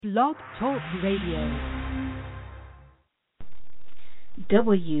Blog Talk Radio.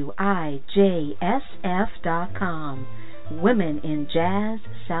 WIJSF.com. Women in Jazz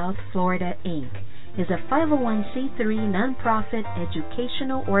South Florida, Inc. is a 501c3 nonprofit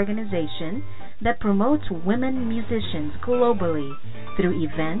educational organization that promotes women musicians globally through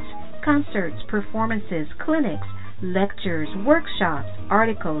events, concerts, performances, clinics, lectures, workshops,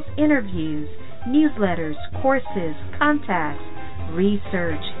 articles, interviews, newsletters, courses, contacts,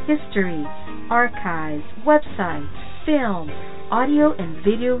 research, history, archives, websites, film, audio and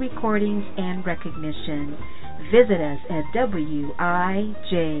video recordings, and recognition. Visit us at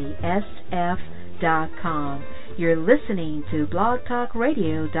WIJSF.com. You're listening to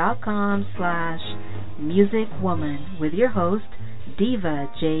blogtalkradio.com/musicwoman with your host, Diva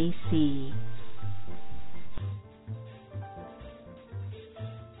JC.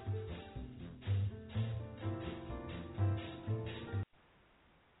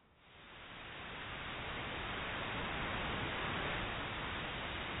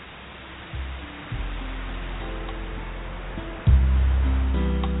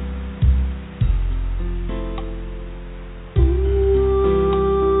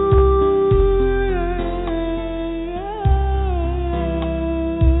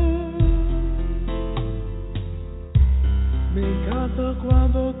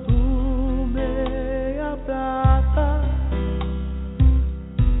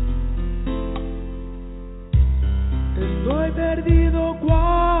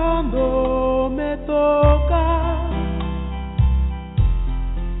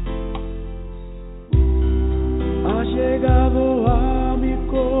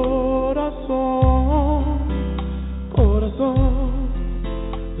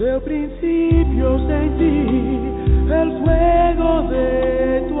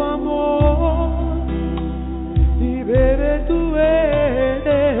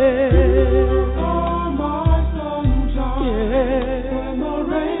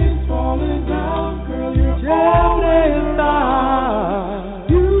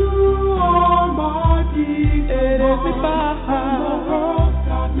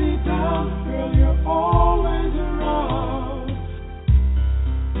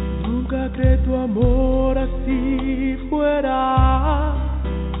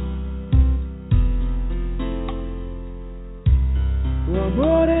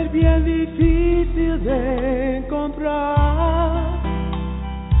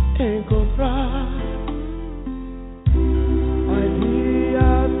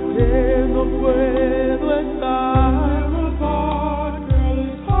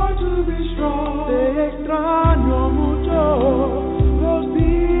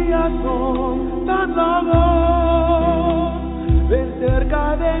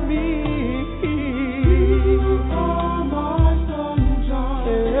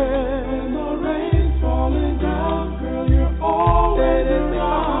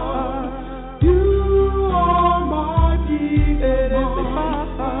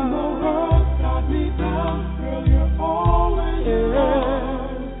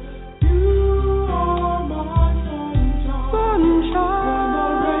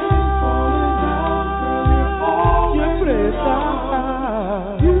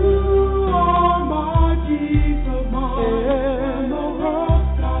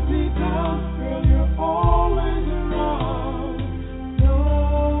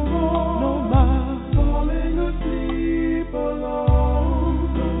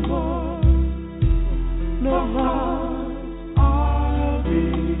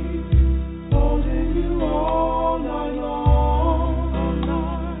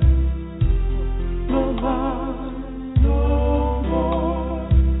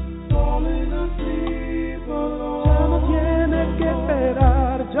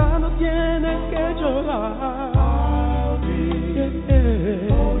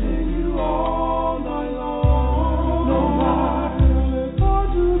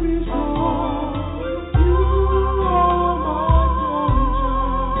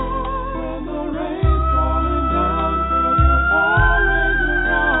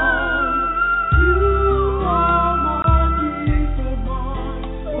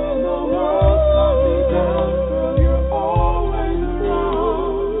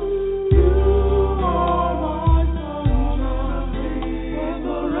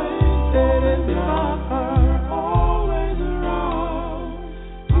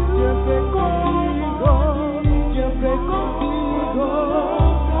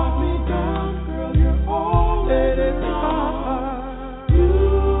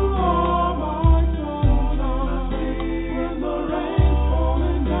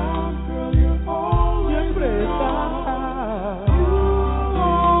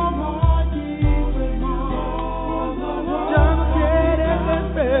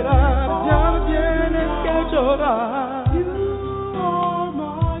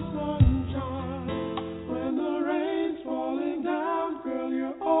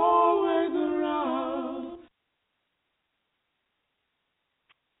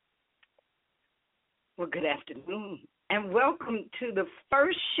 Well, good afternoon, and welcome to the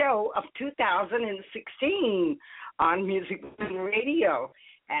first show of 2016 on Music and Radio.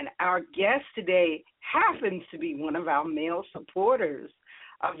 And our guest today happens to be one of our male supporters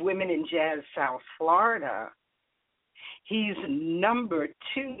of Women in Jazz South Florida. He's number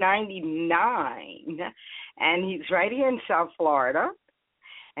 299, and he's right here in South Florida,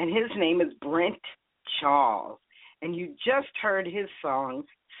 and his name is BrentCharles. And you just heard his song,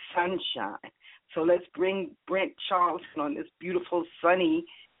 Sunshine. So let's bring BrentCharles on this beautiful sunny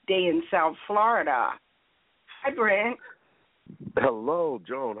day in South Florida. Hi, Brent. Hello,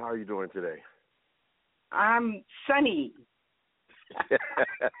 Joan. How are you doing today? I'm sunny.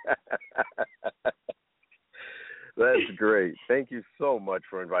 That's great. Thank you so much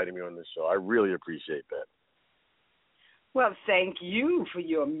for inviting me on this show. I really appreciate that. Well, thank you for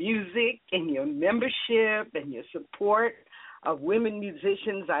your music and your membership and your support of women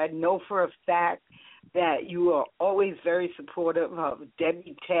musicians. I know for a fact that you are always very supportive of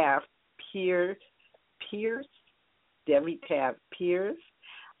Debbie Taft Pierce, Debbie Taft Pierce,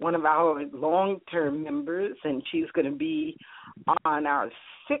 one of our long-term members, and she's going to be on our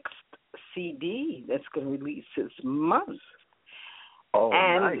 6th CD that's going to release this month. Oh,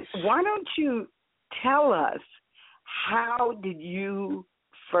 and nice. Why don't you tell us, how did you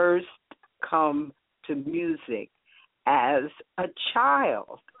first come to music as a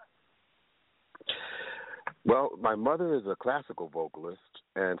child? Well, my mother is a classical vocalist,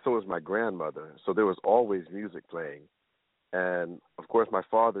 and so is my grandmother, so there was always music playing. And, of course, my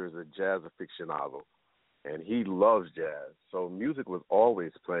father is a jazz aficionado, and he loves jazz, so music was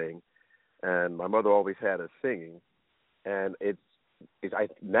always playing, and my mother always had us singing, and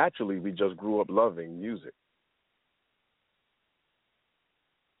naturally we just grew up loving music.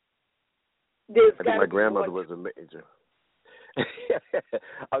 I think my grandmother was a major.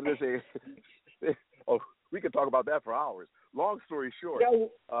 I was going to say, we could talk about that for hours. Long story short.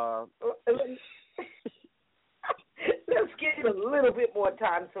 Let's give it a little bit more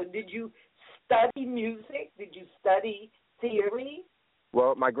time. So did you study music? Did you study theory?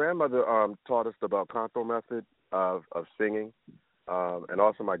 Well, my grandmother taught us about canto method of singing, and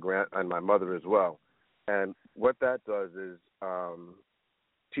also my mother as well. And what that does is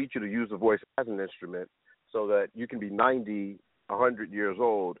teach you to use the voice as an instrument so that you can be 90, 100 years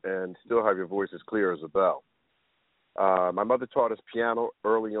old and still have your voice as clear as a bell. My mother taught us piano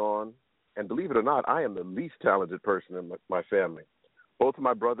early on, and believe it or not, I am the least talented person in my family. Both of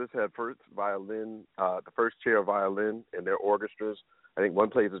my brothers had the first chair violin in their orchestras. I think one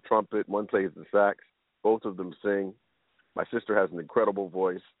plays the trumpet, one plays the sax. Both of them sing. My sister has an incredible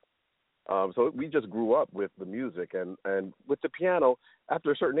voice. So we just grew up with the music. And with the piano,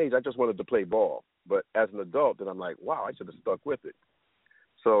 after a certain age, I just wanted to play ball. But as an adult, then I'm like, wow, I should have stuck with it.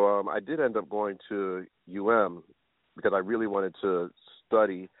 So I did end up going to UM because I really wanted to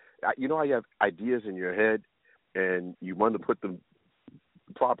study. You know how you have ideas in your head and you want to put them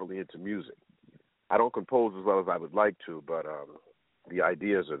properly into music. I don't compose as well as I would like to, but the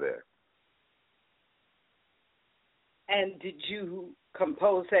ideas are there. And did you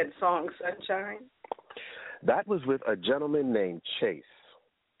compose that song, Sunshine? That was with a gentleman named Chase,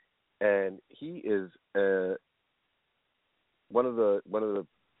 and he is one of the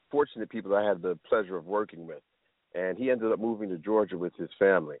fortunate people I had the pleasure of working with, and he ended up moving to Georgia with his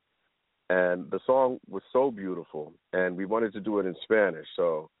family. And the song was so beautiful, and we wanted to do it in Spanish,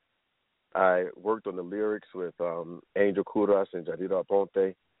 so I worked on the lyrics with Angel Curas and Jadira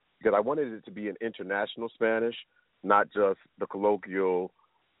Aponte because I wanted it to be in international Spanish, not just the colloquial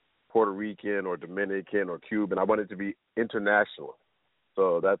Puerto Rican or Dominican or Cuban. I wanted it to be international.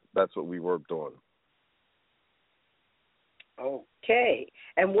 So that's what we worked on. Okay.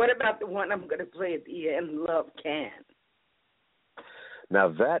 And what about the one I'm going to play at the end, Love Can? Now,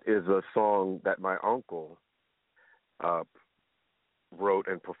 that is a song that my uncle wrote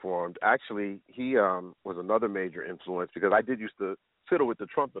and performed. Actually, he was another major influence because I did used to fiddle with the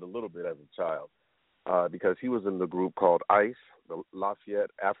trumpet a little bit as a child because he was in the group called ICE, the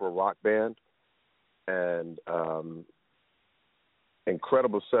Lafayette Afro Rock Band, and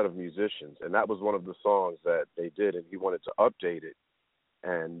incredible set of musicians. And that was one of the songs that they did, and he wanted to update it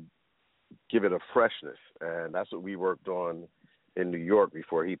and give it a freshness. And that's what we worked on in New York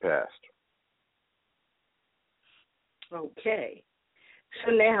before he passed. Okay.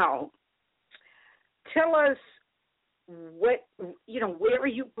 So now, tell us where are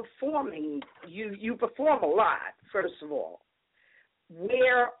you performing? You perform a lot, first of all.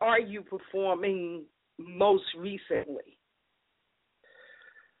 Where are you performing most recently?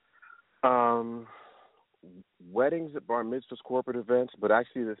 weddings, at bar mitzvahs, corporate events. But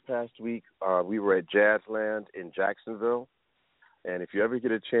actually, this past week, we were at Jazzland in Jacksonville. And if you ever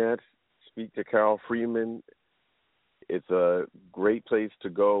get a chance, speak to Carol Freeman. It's a great place to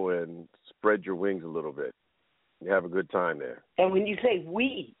go and spread your wings a little bit. You have a good time there. And when you say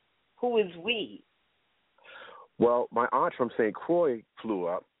we, who is we? Well, my aunt from St. Croix flew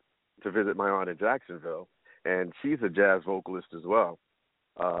up to visit my aunt in Jacksonville, and she's a jazz vocalist as well.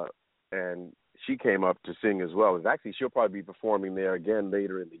 And she came up to sing as well. And actually, she'll probably be performing there again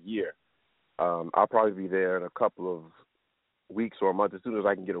later in the year. I'll probably be there in a couple of weeks or a month, as soon as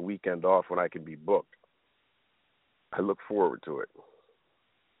I can get a weekend off when I can be booked. I look forward to it.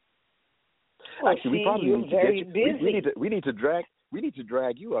 Well, actually, we probably need to get you. We need to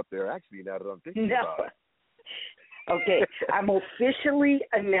drag you up there. Actually, now that I'm thinking about it. Okay, I'm officially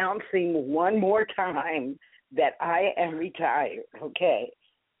announcing one more time that I am retired. Okay,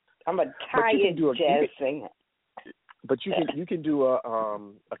 I'm a tired jazz singer. But you can do a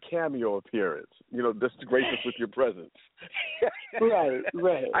cameo appearance. You know, just to grace us with your presence. Right.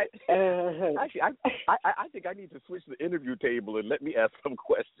 Actually, I think I need to switch the interview table and let me ask some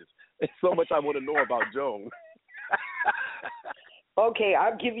questions. There's so much I want to know about Joan. Okay,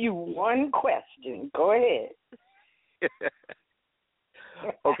 I'll give you one question. Go ahead.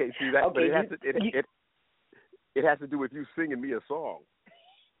 Okay, see that, okay, but it has to do with you singing me a song.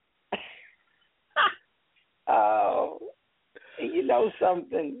 Oh, you know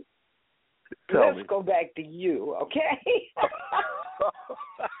something? Let's go back to you, okay?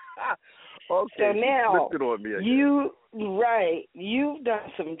 Okay. So now on me you've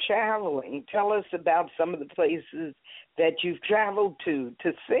done some traveling. Tell us about some of the places that you've traveled to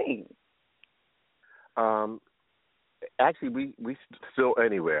sing. Actually, we still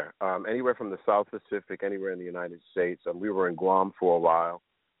anywhere from the South Pacific, anywhere in the United States. We were in Guam for a while.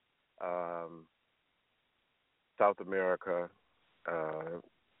 South America.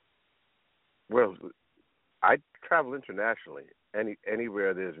 Well, I travel internationally.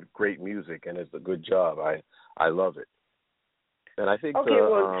 Anywhere there's great music and it's a good job, I love it. And I think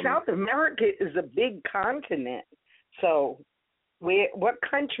South America is a big continent. So, what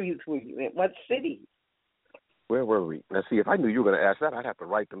countries were you in? What cities? Where were we? Now, see, if I knew you were going to ask that, I'd have to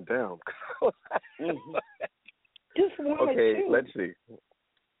write them down. Mm-hmm. Just one or two. Okay, let's see.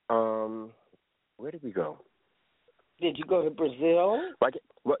 Where did we go? Did you go to Brazil?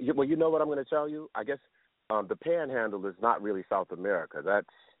 Well, you know what I'm going to tell you? I guess the Panhandle is not really South America.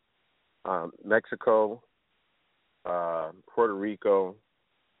 That's Mexico, Puerto Rico,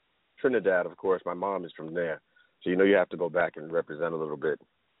 Trinidad, of course. My mom is from there. So, you have to go back and represent a little bit.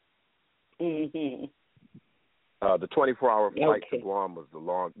 Mm-hmm. The 24-hour flight to Guam was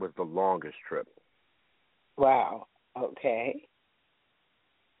the longest trip. Wow. Okay.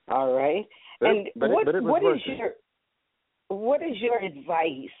 All right. What is your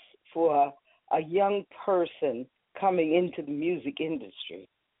advice for a young person coming into the music industry?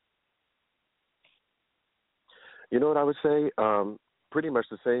 You know what I would say? Pretty much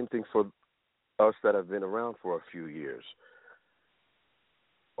the same thing for us that have been around for a few years.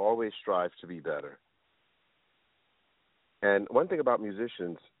 Always strive to be better. And one thing about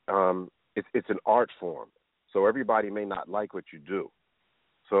musicians, it's an art form. So everybody may not like what you do.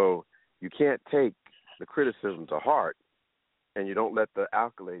 So you can't take the criticism to heart, and you don't let the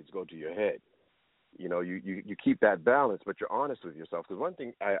accolades go to your head. You keep that balance, but you're honest with yourself. Because one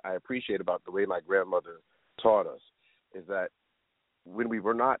thing I appreciate about the way my grandmother taught us is that when we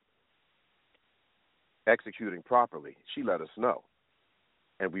were not executing properly, she let us know,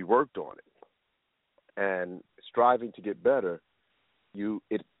 and we worked on it. And striving to get better,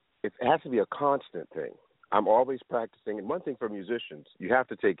 it has to be a constant thing. I'm always practicing. And one thing for musicians, you have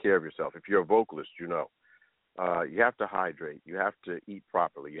to take care of yourself. If you're a vocalist, you have to hydrate. You have to eat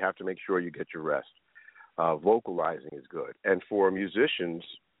properly. You have to make sure you get your rest. Vocalizing is good. And for musicians,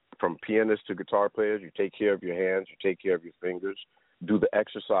 from pianists to guitar players, you take care of your hands, you take care of your fingers, do the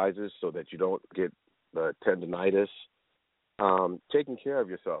exercises so that you don't get the tendinitis. Taking care of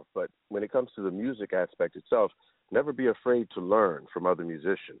yourself. But when it comes to the music aspect itself, never be afraid to learn from other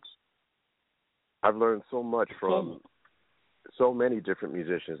musicians. I've learned so much from so many different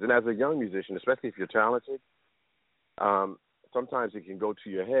musicians. And as a young musician, especially if you're talented, sometimes it can go to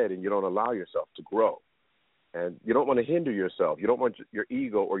your head and you don't allow yourself to grow. And you don't want to hinder yourself. You don't want your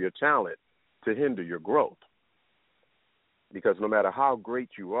ego or your talent to hinder your growth. Because no matter how great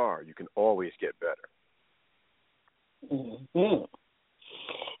you are, you can always get better. Mm-hmm.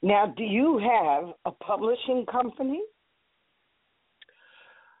 Now, do you have a publishing company?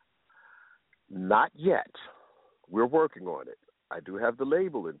 Not yet. We're working on it. I do have the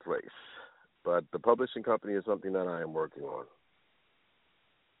label in place. But the publishing company is something that I am working on.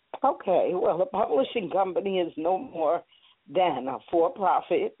 Okay, well, a publishing company is no more than a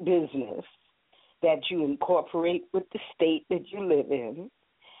for-profit business that you incorporate with the state that you live in,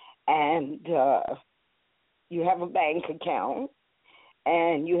 and you have a bank account,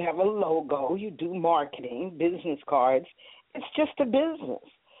 and you have a logo, you do marketing, business cards. It's just a business.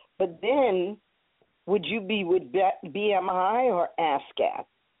 But then, would you be with BMI or ASCAP?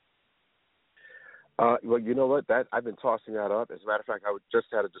 Well, you know what? I've been tossing that up. As a matter of fact, I just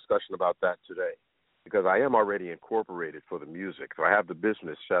had a discussion about that today because I am already incorporated for the music, so I have the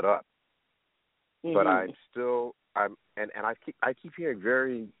business set up. Mm-hmm. But I keep hearing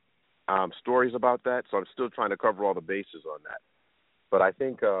very stories about that, so I'm still trying to cover all the bases on that. But I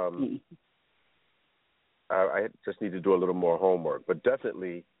think I just need to do a little more homework. But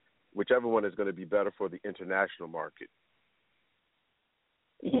definitely, whichever one is going to be better for the international market.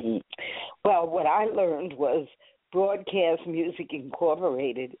 Mm-hmm. Well, what I learned was Broadcast Music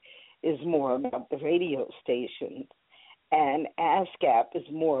Incorporated is more about the radio stations, and ASCAP is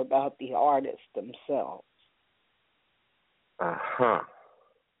more about the artists themselves. Uh-huh.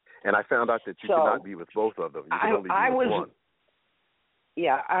 And I found out that you cannot be with both of them. You can only be with one.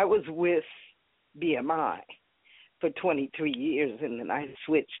 Yeah, I was with BMI for 23 years, and then I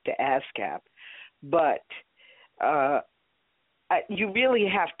switched to ASCAP. But you really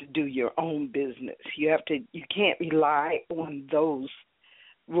have to do your own business. You can't rely on those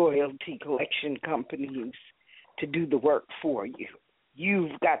royalty collection companies to do the work for you.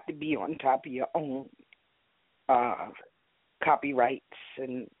 You've got to be on top of your own copyrights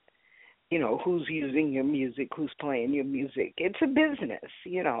and, you know, who's using your music, who's playing your music. It's a business,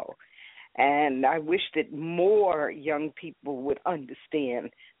 you know. And I wish that more young people would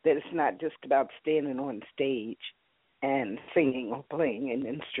understand that it's not just about standing on stage and singing or playing an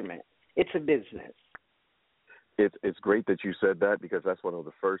instrument. It's a business. It's great that you said that because that's one of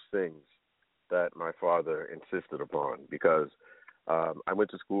the first things that my father insisted upon because I went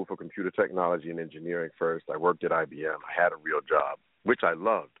to school for computer technology and engineering first. I worked at IBM. I had a real job, which I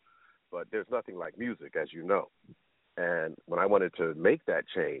loved, but there's nothing like music, as you know. And when I wanted to make that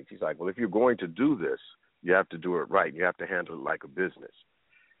change, he's like, well, if you're going to do this, you have to do it right. You have to handle it like a business.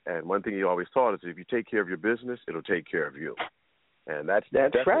 And one thing he always taught us, if you take care of your business, it'll take care of you. And that's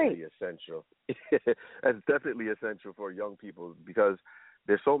definitely right. Essential. That's definitely essential for young people because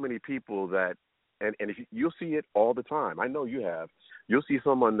there's so many people that, and if you'll see it all the time. I know you have. You'll see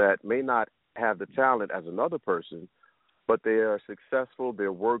someone that may not have the talent as another person, but they are successful,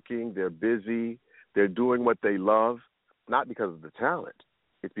 they're working, they're busy, they're doing what they love, not because of the talent.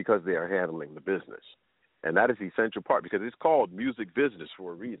 It's because they are handling the business. And that is the essential part because it's called music business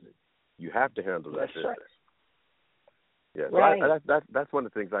for a reason. You have to handle that business. Right. Yeah, so right. That's one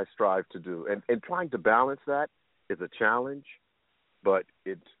of the things I strive to do. And trying to balance that is a challenge, but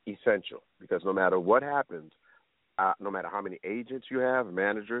it's essential because no matter what happens, no matter how many agents you have,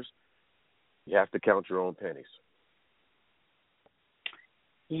 managers, you have to count your own pennies.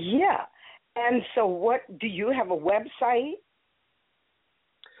 Yeah. And so do you have a website?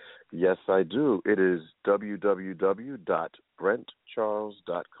 Yes, I do. It is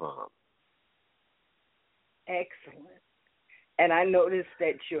www.BrentCharles.com. Excellent. And I noticed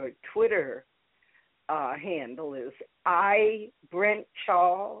that your Twitter handle is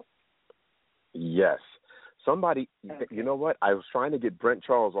BrentCharles. Yes. Somebody, okay. You know what? I was trying to get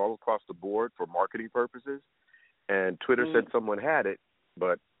BrentCharles all across the board for marketing purposes, and Twitter said someone had it,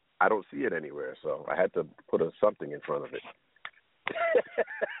 but I don't see it anywhere, so I had to put something in front of it.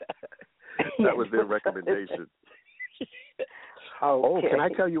 That was their recommendation. Oh, can I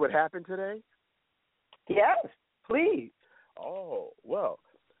tell you what happened today? Yes, please. Oh, well,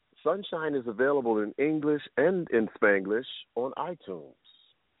 Sunshine is available in English and in Spanglish on iTunes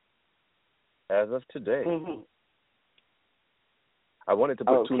as of today. Mm-hmm. I wanted to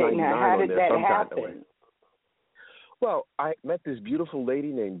put $2.99 on there sometime. Happen? Well, I met this beautiful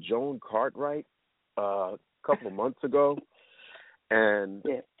lady named Joan Cartwright a couple of months ago, and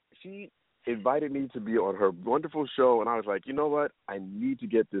she invited me to be on her wonderful show, and I was like, you know what? I need to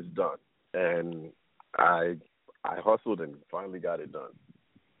get this done. And I hustled and finally got it done.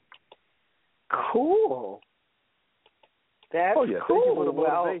 Cool. That's cool. Thank you for the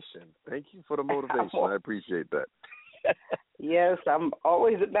motivation. Well, thank you for the motivation. I appreciate that. Yes, I'm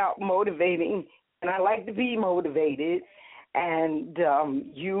always about motivating, and I like to be motivated. And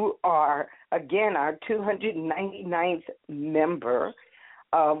you are, again, our 299th member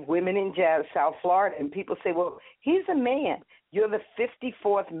of Women in Jazz South Florida. And people say, well, he's a man. You're the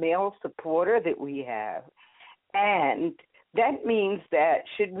 54th male supporter that we have. And that means that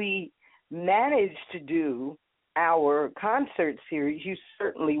should we manage to do our concert series, you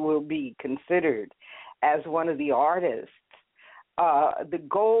certainly will be considered as one of the artists. The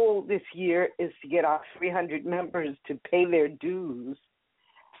goal this year is to get our 300 members to pay their dues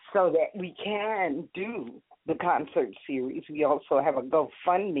so that we can do the concert series. We also have a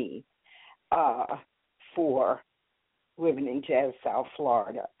GoFundMe for Women in Jazz South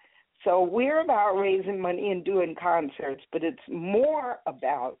Florida. So we're about raising money and doing concerts, but it's more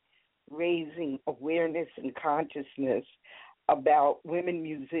about raising awareness and consciousness about women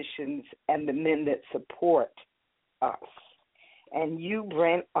musicians and the men that support us. And you,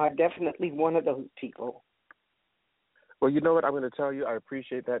 Brent, are definitely one of those people. Well, you know what? I'm going to tell you, I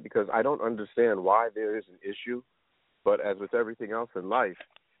appreciate that because I don't understand why there is an issue. But as with everything else in life,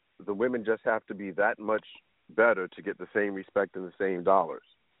 the women just have to be that much better to get the same respect and the same dollars.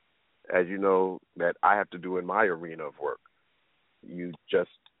 As you know, that I have to do in my arena of work. You just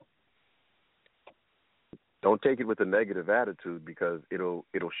don't take it with a negative attitude because it'll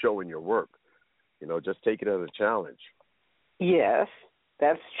show in your work. You know, just take it as a challenge. Yes,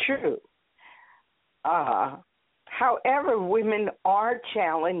 that's true. However, women are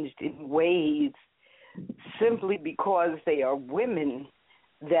challenged in ways simply because they are women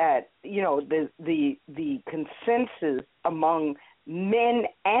that, you know, the consensus among men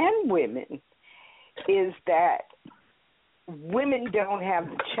and women is that women don't have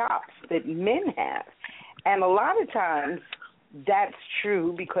the chops that men have. And a lot of times that's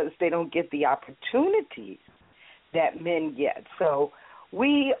true because they don't get the opportunities that men get. So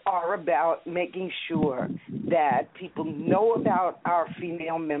we are about making sure that people know about our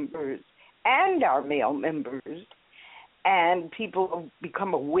female members and our male members, and people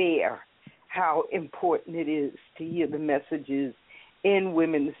become aware how important it is to hear the messages in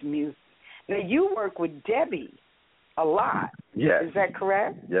women's music. Now, you work with Debbie a lot. Yes. Is that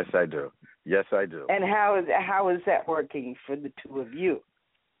correct? Yes, I do. Yes, I do. And how is that working for the two of you?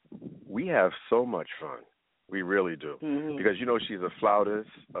 We have so much fun. We really do. Mm-hmm. Because, you know, she's a flautist,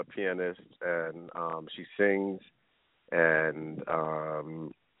 a pianist, and she sings, and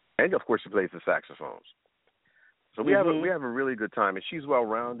of course she plays the saxophones. So we have a really good time, and she's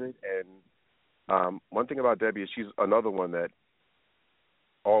well-rounded. And one thing about Debbie is she's another one that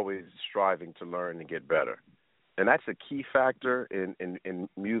always striving to learn and get better. And that's a key factor in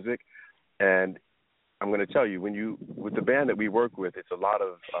music. And I'm going to tell you, with the band that we work with, it's a lot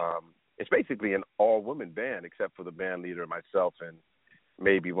of it's basically an all-woman band except for the band leader, myself, and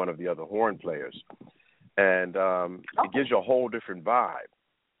maybe one of the other horn players. And it gives you a whole different vibe.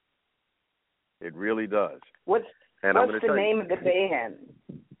 It really does. What's the name of the band?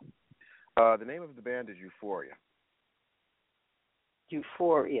 The name of the band is Euphoria.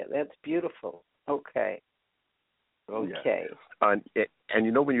 Euphoria. That's beautiful. Okay. Oh, yeah. Okay. And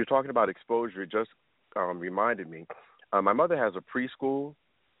you know, when you're talking about exposure, it just reminded me. My mother has a preschool,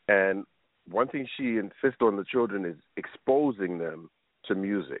 and one thing she insists on the children is exposing them to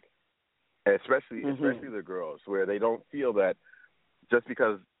music, especially the girls, where they don't feel that just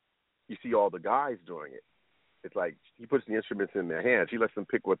because you see all the guys doing it, it's like he puts the instruments in their hands. He lets them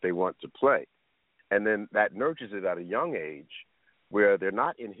pick what they want to play. And then that nurtures it at a young age where they're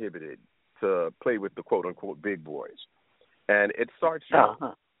not inhibited to play with the quote-unquote big boys. And it starts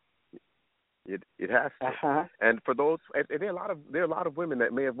young. It has to. And for those, there are a lot of women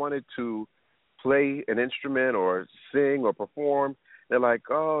that may have wanted to play an instrument or sing or perform. They're like,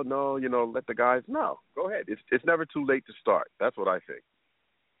 oh, no, you know, let the guys. No, go ahead. It's never too late to start. That's what I think.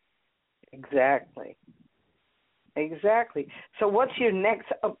 Exactly. So what's your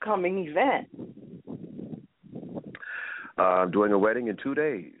next upcoming event? I'm doing a wedding in 2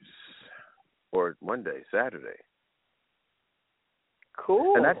 days, or one day, Saturday.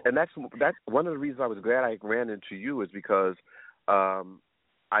 Cool. And that's one of the reasons I was glad I ran into you is because I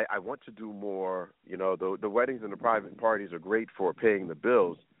want to do more. You know, the weddings and the private parties are great for paying the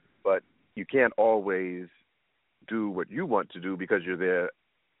bills, but you can't always do what you want to do because you're there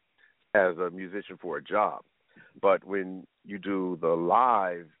as a musician for a job. But when you do the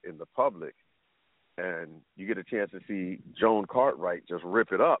live in the public and you get a chance to see Joan Cartwright just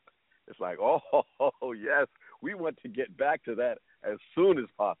rip it up, it's like, oh, yes, we want to get back to that as soon as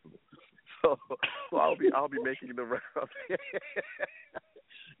possible. So I'll be making the rounds.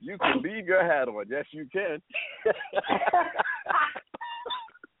 You can leave your hat on. Yes, you can.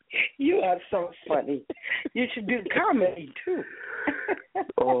 You are so funny. You should do comedy, too.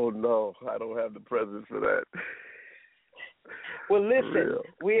 Oh, no, I don't have the presence for that. Well, listen,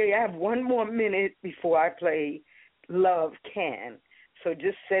 we have one more minute before I play Love Can. So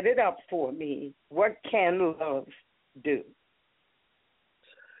just set it up for me. What can love do?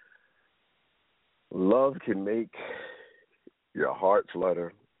 Love can make your heart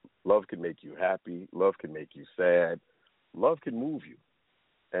flutter. Love can make you happy. Love can make you sad. Love can move you.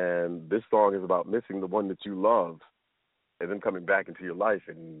 And this song is about missing the one that you love and then coming back into your life.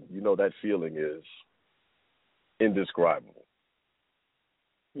 And you know that feeling is indescribable.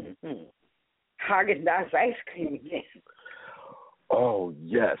 Mm-hmm. Haagen-Dazs ice cream again. Oh,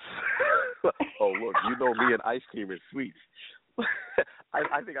 yes. Oh, look, you know me and ice cream and sweets.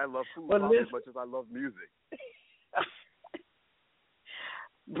 I think I love food as much as I love music.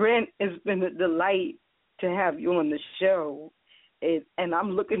 Brent, it's been a delight to have you on the show, and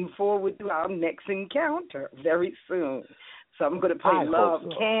I'm looking forward to our next encounter very soon. So I'm going to play Love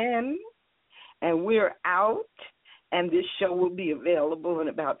Can, and we're out, and this show will be available in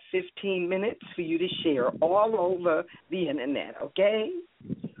about 15 minutes for you to share all over the Internet, okay?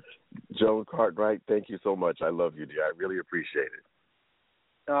 Joan Cartwright, thank you so much. I love you, dear. I really appreciate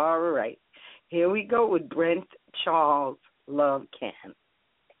it. All right. Here we go with Brent Charles, Love Can.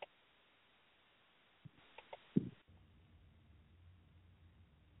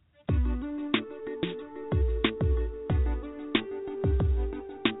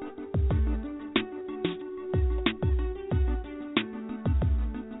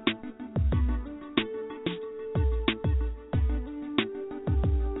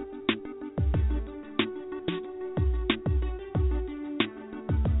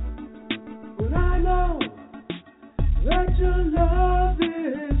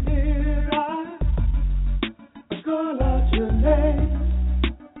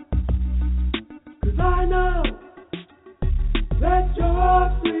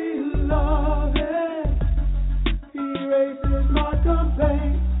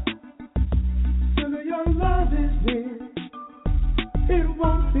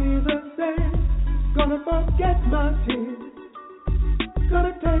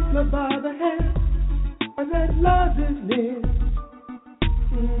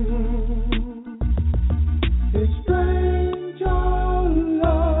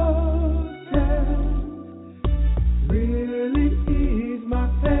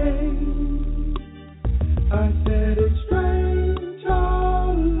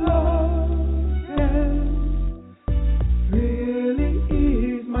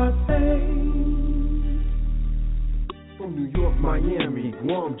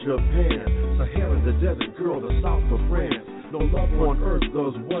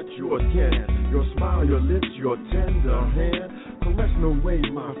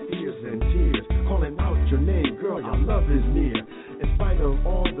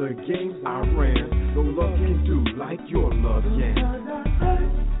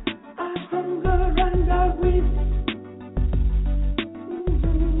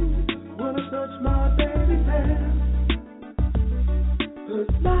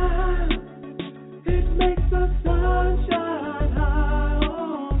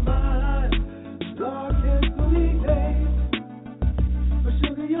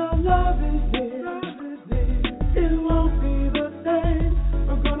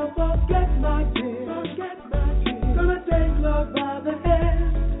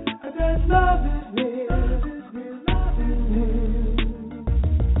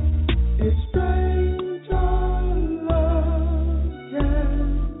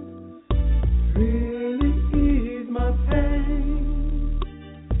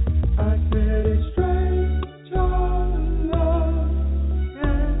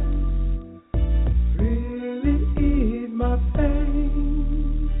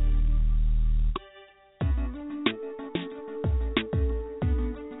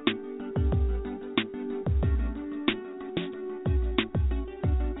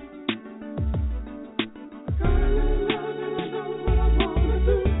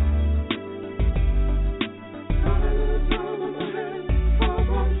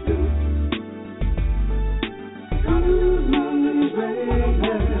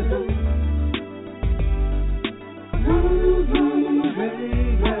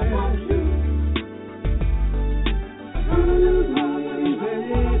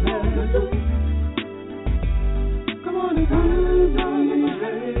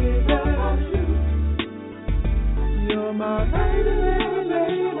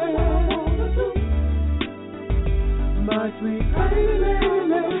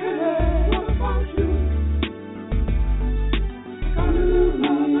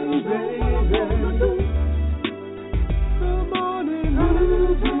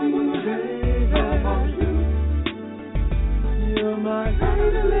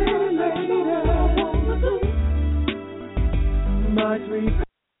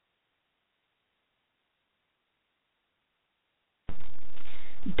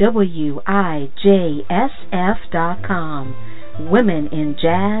 WIJSF.com. Women in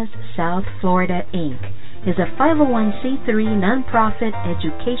Jazz South Florida, Inc. is a 501c3 nonprofit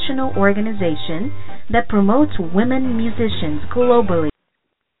educational organization that promotes women musicians globally